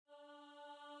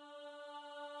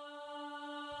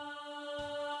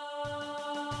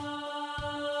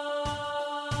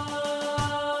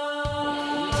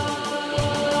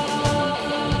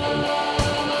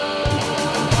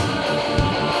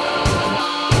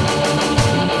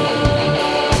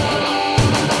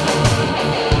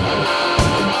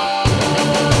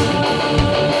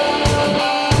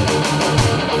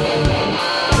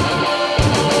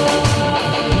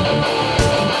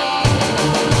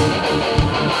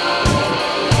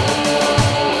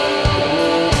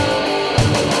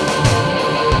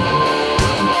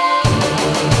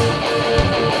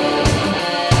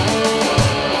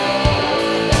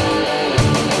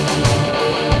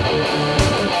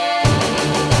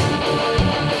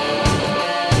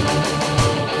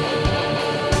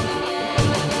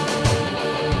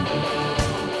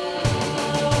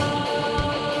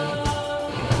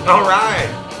All right.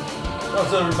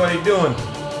 How's everybody doing?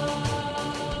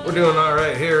 We're doing all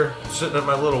right here. Sitting at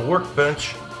my little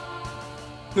workbench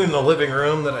in the living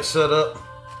room that I set up,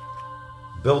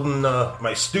 building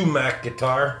my Mac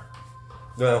guitar.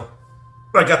 Well,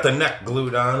 I got the neck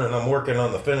glued on and I'm working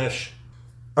on the finish.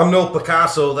 I'm no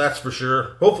Picasso, that's for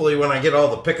sure. Hopefully when I get all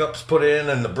the pickups put in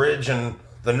and the bridge and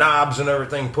the knobs and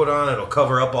everything put on, it'll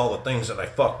cover up all the things that I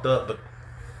fucked up. But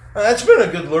it's been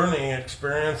a good learning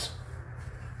experience.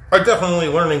 I'm definitely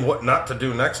learning what not to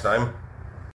do next time.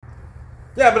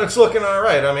 Yeah, but it's looking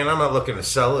alright. I mean, I'm not looking to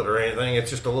sell it or anything. It's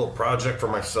just a little project for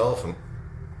myself. And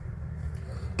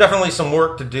definitely some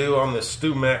work to do on this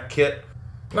Mac kit.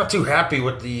 Not too happy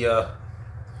with the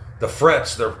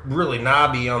frets. They're really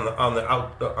knobby on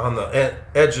the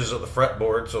edges of the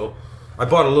fretboard. So I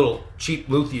bought a little cheap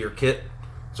luthier kit.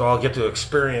 So I'll get to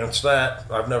experience that.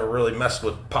 I've never really messed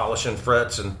with polishing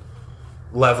frets and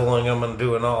leveling them and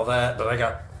doing all that. But I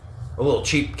got a little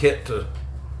cheap kit to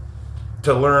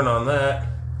learn on that.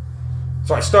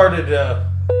 So I started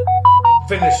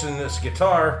finishing this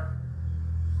guitar,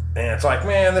 and it's like,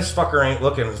 man, this fucker ain't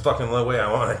looking the fucking way I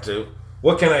want it to.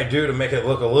 What can I do to make it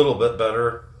look a little bit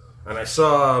better? And I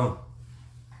saw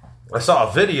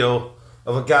a video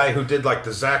of a guy who did like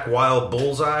the Zakk Wylde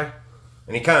bullseye,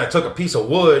 and he kind of took a piece of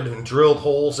wood and drilled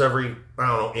holes every, I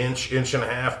don't know, inch and a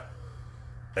half,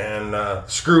 and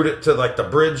screwed it to like the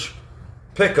bridge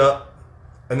pickup,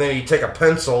 and then you take a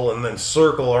pencil and then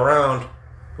circle around.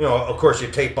 You know, of course you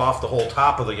tape off the whole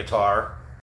top of the guitar.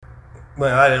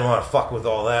 Well, I didn't want to fuck with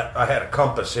all that. I had a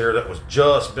compass here that was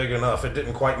just big enough. It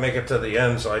didn't quite make it to the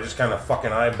end, so I just kind of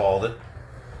fucking eyeballed it.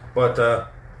 But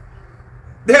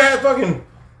yeah,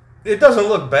 it doesn't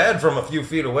look bad from a few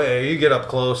feet away. You get up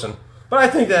close, but I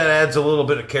think that adds a little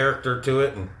bit of character to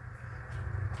it. And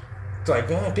it's like,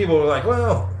 people are like,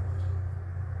 well,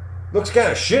 looks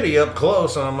kind of shitty up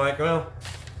close, and I'm like, well,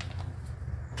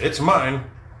 it's mine.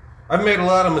 I've made a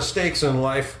lot of mistakes in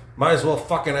life. Might as well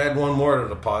fucking add one more to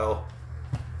the pile.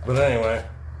 But anyway,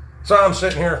 so I'm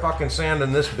sitting here fucking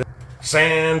sanding this bit.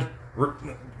 Sand,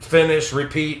 finish,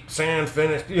 repeat, sand,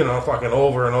 finish, fucking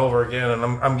over and over again, and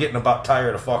I'm getting about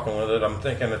tired of fucking with it. I'm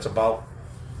thinking it's about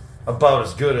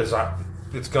as good as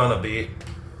it's gonna be.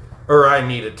 Or I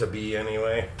need it to be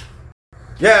anyway.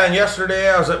 Yeah, and yesterday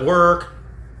I was at work,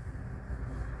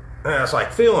 and I was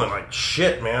like feeling like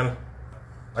shit, man.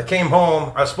 I came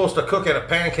home. I was supposed to cook at a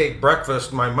pancake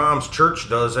breakfast my mom's church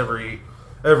does every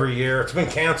year. It's been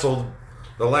canceled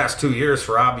the last 2 years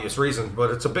for obvious reasons,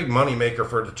 but it's a big money maker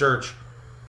for the church.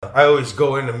 I always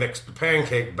go in to mix the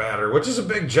pancake batter, which is a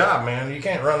big job, man. You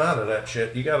can't run out of that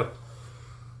shit. You gotta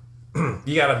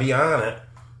be on it.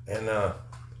 And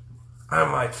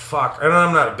I'm like, fuck. And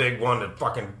I'm not a big one to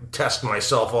fucking test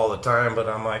myself all the time, but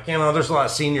I'm like, there's a lot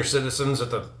of senior citizens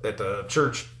at the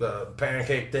church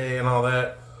pancake day and all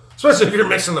that. Especially if you're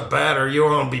mixing the batter, you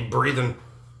don't want to be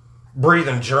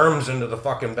breathing germs into the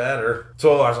fucking batter.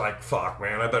 So I was like, fuck,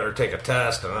 man, I better take a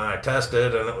test. And then I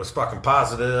tested, and it was fucking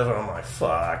positive, and I'm like,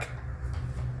 fuck.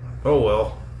 Oh,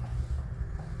 well.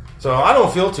 So I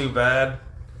don't feel too bad.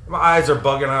 My eyes are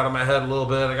bugging out of my head a little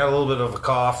bit. I got a little bit of a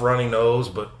cough, runny nose,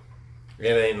 but it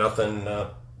ain't nothing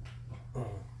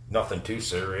too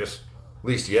serious. At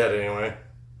least yet, anyway.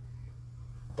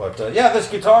 But, yeah, this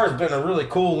guitar has been a really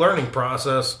cool learning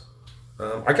process.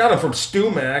 I got it from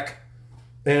Mac.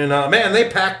 And, man, they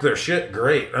pack their shit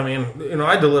great. I mean,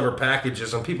 I deliver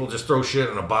packages, and people just throw shit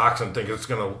in a box and think it's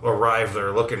going to arrive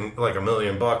there looking like $1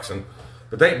 million. But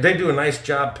they do a nice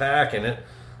job packing it.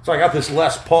 So I got this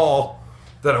Les Paul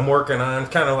that I'm working on,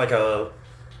 kind of like a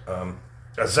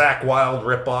Zakk Wylde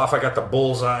ripoff. I got the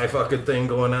bullseye fucking thing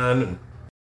going on. And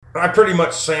I pretty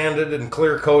much sanded and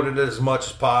clear coated it as much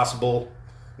as possible.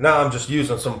 Now I'm just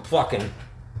using some fucking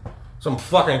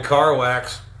car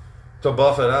wax to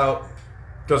buff it out.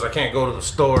 Because I can't go to the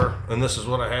store, and this is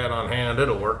what I had on hand.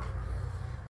 It'll work.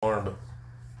 But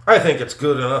I think it's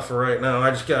good enough for right now.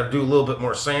 I just got to do a little bit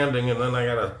more sanding, and then I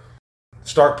got to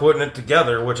start putting it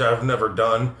together, which I've never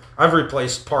done. I've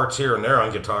replaced parts here and there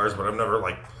on guitars, but I've never,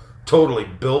 totally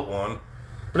built one.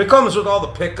 But it comes with all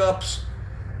the pickups,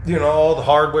 all the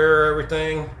hardware,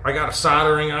 everything. I got a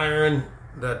soldering iron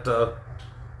that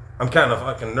I'm kind of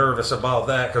fucking nervous about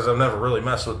that because I've never really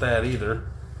messed with that either.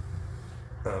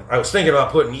 I was thinking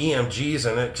about putting EMGs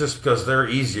in it just because they're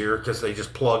easier, because they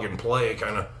just plug and play.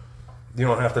 Kind of, you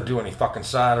don't have to do any fucking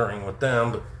soldering with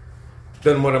them. But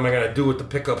then what am I going to do with the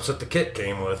pickups that the kit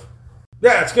came with?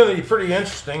 Yeah, it's going to be pretty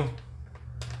interesting.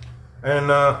 And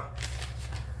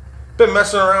been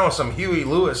messing around with some Huey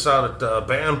Lewis out at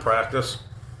band practice.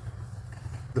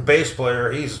 The bass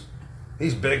player, he's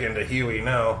big into Huey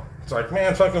now. It's like,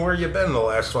 man, fucking where you been the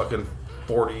last fucking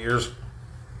 40 years?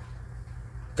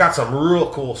 Got some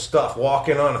real cool stuff.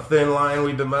 Walking on a thin line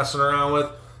we've been messing around with.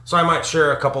 So I might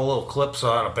share a couple little clips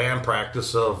out of band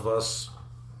practice of us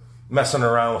messing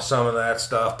around with some of that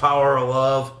stuff. Power of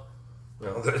Love. You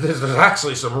know, there's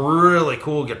actually some really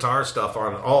cool guitar stuff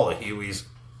on all of Huey's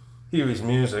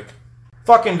music.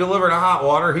 Fucking delivered a hot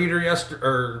water heater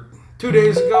 2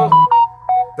 days ago.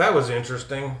 That was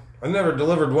interesting. I never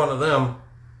delivered one of them.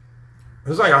 It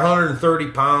was like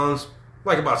 130 pounds,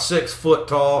 like about 6 foot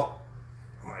tall.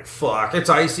 I'm like, fuck,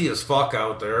 it's icy as fuck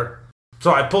out there.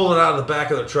 So I pulled it out of the back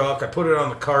of the truck. I put it on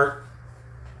the cart.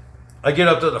 I get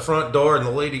up to the front door, and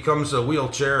the lady comes to the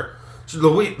wheelchair.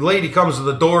 The lady comes to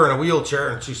the door in a wheelchair,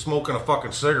 and she's smoking a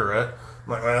fucking cigarette.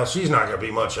 I'm like, well, she's not going to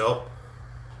be much help.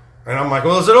 And I'm like,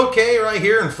 well, is it okay right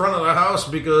here in front of the house?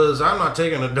 Because I'm not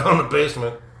taking it down the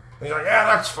basement. And he's like, yeah,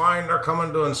 that's fine. They're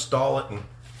coming to install it.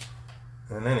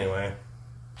 And anyway.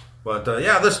 But,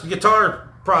 yeah, this guitar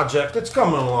project, it's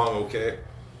coming along okay.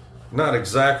 Not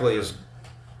exactly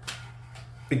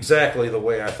the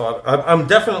way I thought. I'm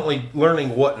definitely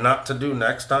learning what not to do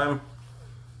next time.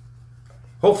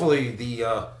 Hopefully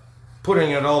the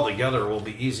putting it all together will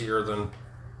be easier than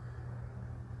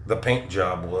the paint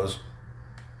job was.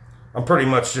 I'm pretty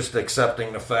much just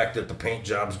accepting the fact that the paint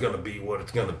job's going to be what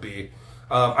it's going to be.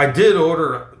 I did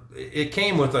order, it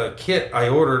came with a kit. I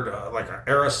ordered like an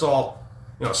aerosol,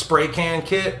 spray can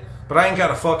kit, but I ain't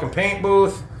got a fucking paint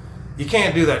booth. You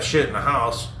can't do that shit in the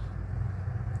house.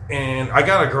 And I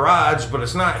got a garage, but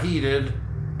it's not heated,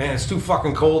 and it's too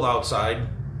fucking cold outside.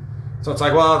 So it's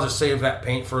like, well, I'll just save that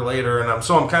paint for later. And I'm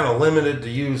kind of limited to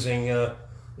using,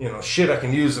 shit I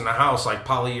can use in the house, like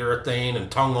polyurethane and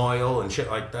tung oil and shit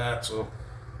like that. So,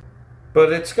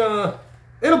 but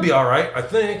it'll be all right, I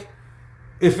think.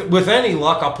 If with any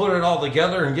luck, I'll put it all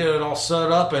together and get it all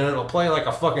set up, and it'll play like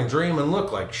a fucking dream and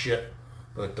look like shit.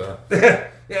 But yeah,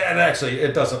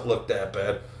 it doesn't look that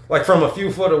bad. Like from a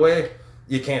few foot away,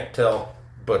 you can't tell.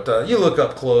 But you look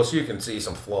up close, you can see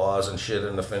some flaws and shit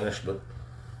in the finish. But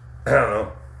I don't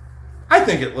know. I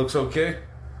think it looks okay.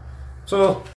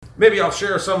 So maybe I'll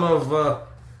share some of the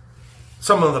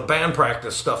band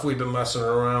practice stuff we've been messing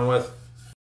around with.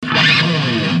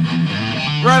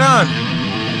 Right on.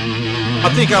 I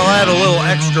think I'll add a little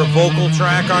extra vocal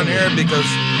track on here because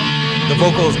the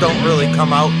vocals don't really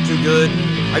come out too good.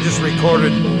 I just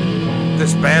recorded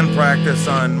this band practice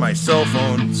on my cell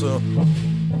phone, so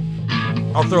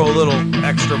I'll throw a little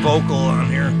extra vocal on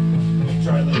here.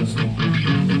 Try this.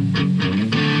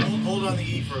 Hold on the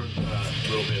E for a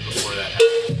little bit before that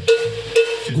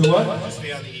happens. Do what? Just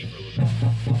stay on the E for a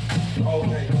little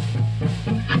bit.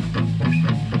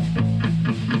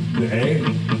 Okay. Hey.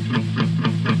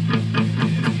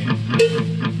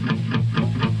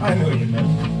 I know you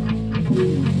meant.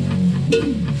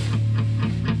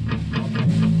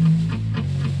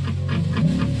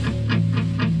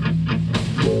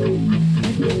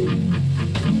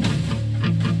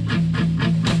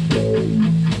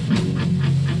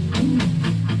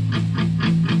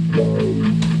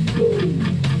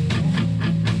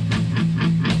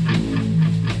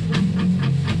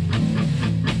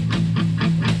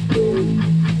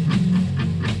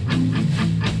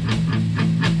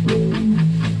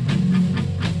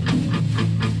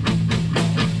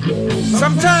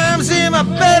 Sometimes in my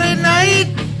bed at night,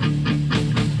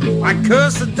 I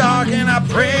curse the dark and I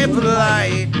pray for the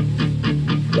light.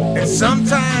 And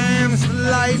sometimes the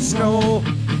light's no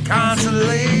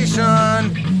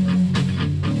consolation.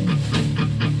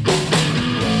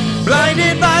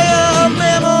 Blinded by a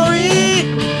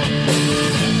memory,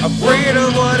 afraid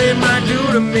of what it might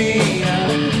do to me.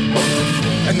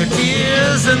 And the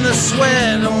tears and the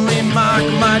sweat only mock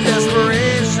my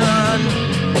desperation.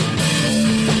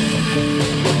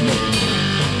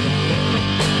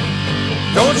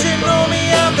 Don't you know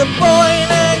me, I'm the boy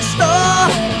next door,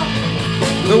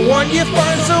 the one you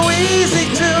find so easy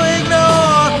to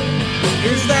ignore.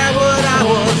 Is that what I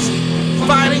was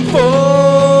fighting for?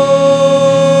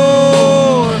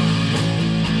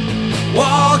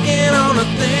 Walking on a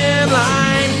thin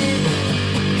line,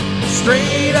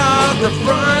 straight off the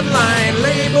front line,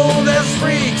 labeled as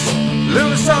freaks,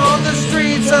 loose on the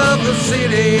streets of the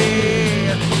city.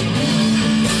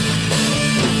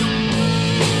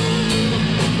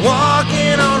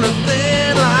 Walking on a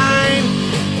thin line,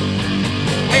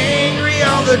 angry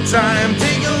all the time.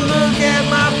 Take a look at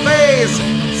my face,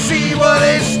 see what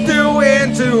it's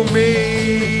doing to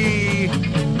me.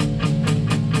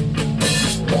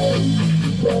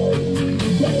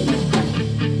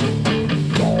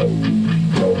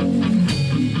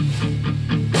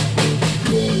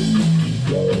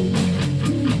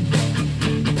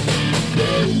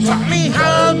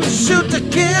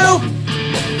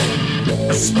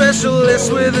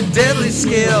 blessed with a deadly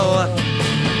skill,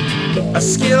 a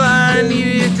skill I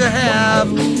needed to have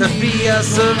to be a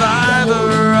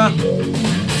survivor.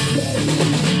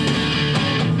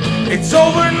 It's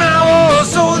over now, or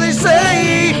so they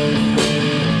say.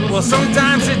 Well,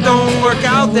 sometimes it don't work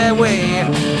out that way.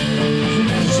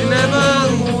 'Cause you're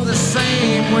never the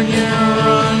same when you're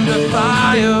under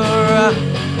fire.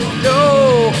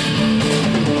 No.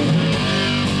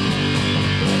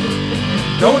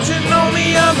 Don't you know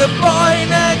me? I'm the boy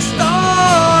next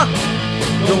door,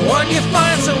 the one you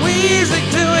find so easy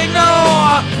to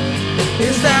ignore.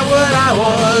 Is that what I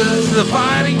was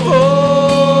fighting for?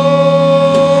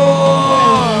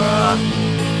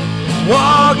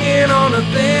 Walking on a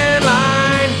thin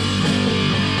line,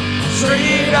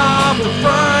 straight off the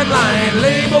front line,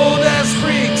 labeled as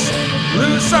freaks,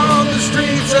 loose on the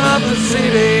streets of the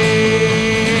city.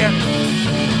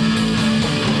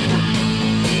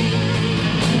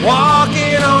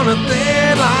 Walking on a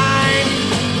thin line,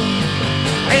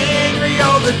 angry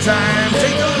all the time.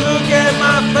 Take a look at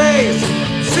my face,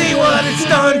 see what it's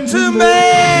done to me.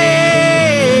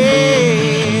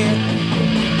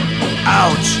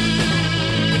 Ouch.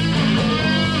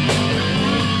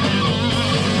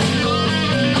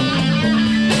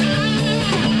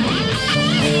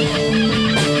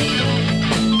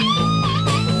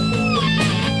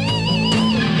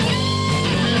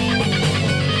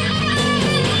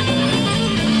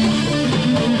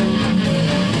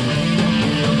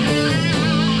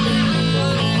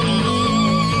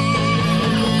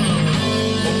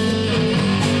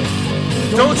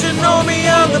 Don't you know me?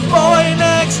 I'm the boy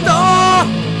next door,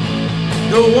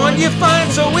 the one you find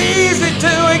so easy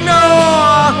to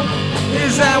ignore.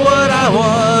 Is that what I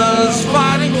was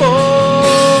fighting for?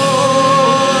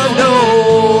 No.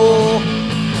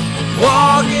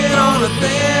 Walking on a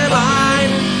thin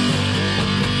line,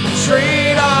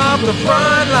 straight off the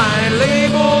front line,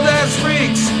 labeled as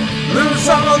freaks, loose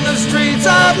on the streets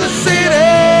of the city.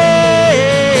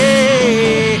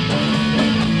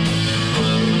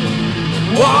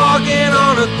 Walking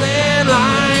on a thin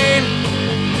line,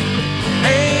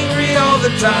 angry all the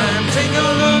time. Take a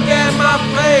look at my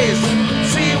face,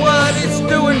 see what it's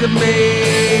doing to me.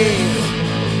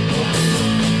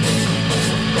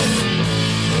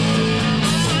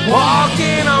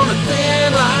 Walking on a thin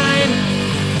line,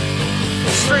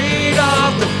 straight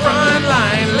off the front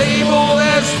line, labeled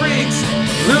as freaks,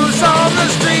 loose on the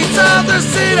streets of the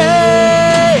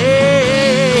city.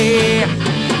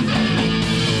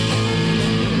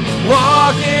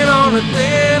 Walking on a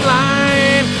thin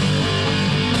line,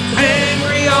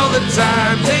 angry all the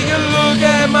time. Take a look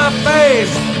at my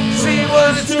face, see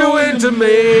what it's doing to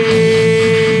me.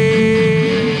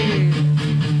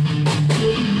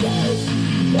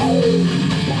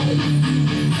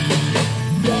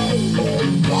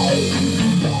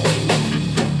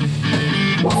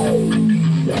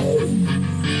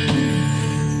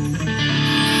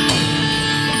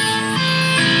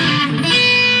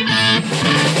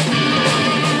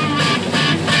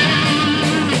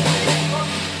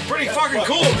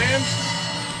 Cool, man.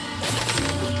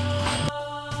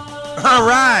 All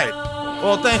right.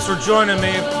 Well, thanks for joining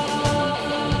me.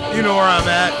 You know where I'm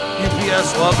at.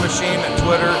 UPS Love Machine at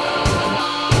Twitter.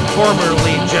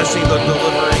 Formerly Jesse the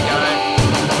Delivery Guy.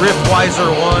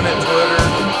 Riffwiser1 at Twitter.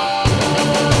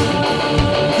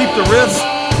 Keep the riffs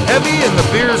heavy and the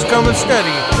beers coming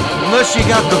steady. Unless you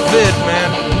got the vid,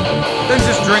 man. Then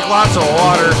just drink lots of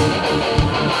water.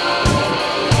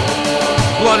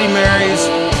 Bloody Marys.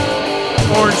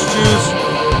 Orange juice,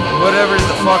 whatever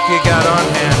the fuck you got on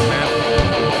hand, man.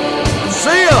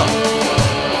 See ya!